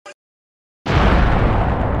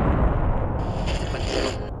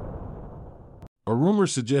A rumor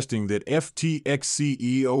suggesting that FTX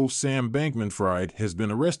CEO Sam Bankman Fried has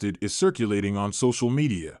been arrested is circulating on social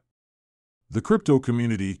media. The crypto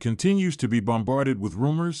community continues to be bombarded with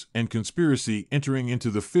rumors and conspiracy entering into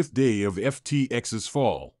the fifth day of FTX's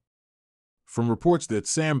fall. From reports that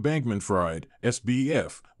Sam Bankman Fried,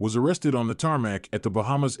 SBF, was arrested on the tarmac at the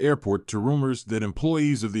Bahamas airport to rumors that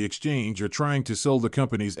employees of the exchange are trying to sell the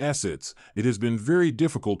company's assets, it has been very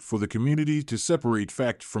difficult for the community to separate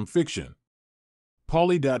fact from fiction.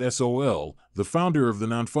 Poly.sol, the founder of the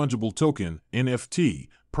non-fungible token, NFT,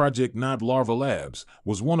 project Not Larva Labs,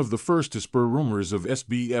 was one of the first to spur rumors of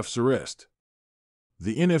SBF's arrest.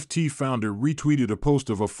 The NFT founder retweeted a post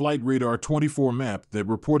of a Flight Radar 24 map that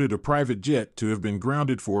reported a private jet to have been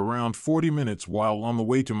grounded for around 40 minutes while on the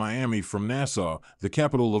way to Miami from Nassau, the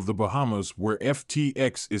capital of the Bahamas where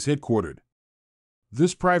FTX is headquartered.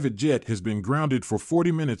 This private jet has been grounded for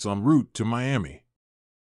 40 minutes en route to Miami.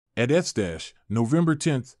 At November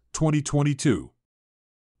 10, 2022.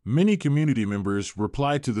 Many community members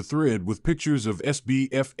replied to the thread with pictures of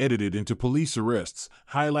SBF edited into police arrests,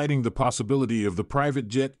 highlighting the possibility of the private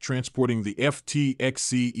jet transporting the FTX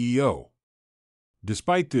CEO.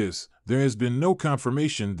 Despite this, there has been no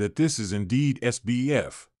confirmation that this is indeed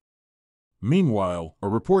SBF. Meanwhile, a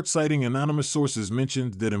report citing anonymous sources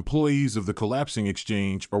mentioned that employees of the collapsing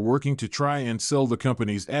exchange are working to try and sell the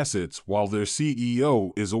company's assets while their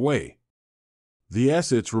CEO is away. The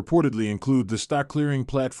assets reportedly include the stock clearing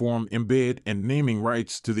platform Embed and naming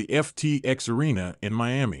rights to the FTX arena in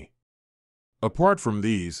Miami. Apart from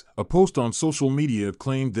these, a post on social media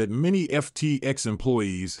claimed that many FTX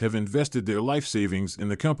employees have invested their life savings in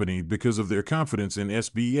the company because of their confidence in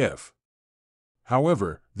SBF.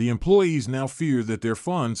 However, the employees now fear that their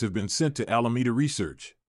funds have been sent to Alameda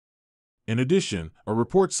Research. In addition, a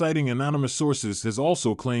report citing anonymous sources has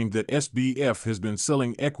also claimed that SBF has been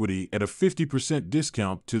selling equity at a 50%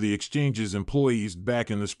 discount to the exchange's employees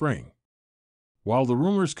back in the spring. While the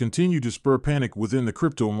rumors continue to spur panic within the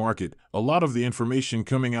crypto market, a lot of the information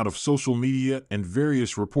coming out of social media and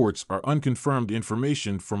various reports are unconfirmed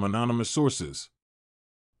information from anonymous sources.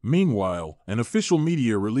 Meanwhile, an official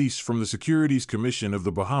media release from the Securities Commission of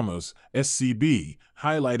the Bahamas, SCB,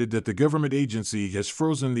 highlighted that the government agency has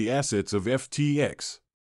frozen the assets of FTX.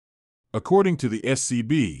 According to the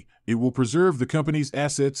SCB, it will preserve the company's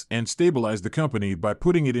assets and stabilize the company by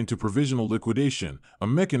putting it into provisional liquidation, a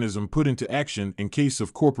mechanism put into action in case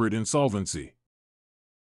of corporate insolvency.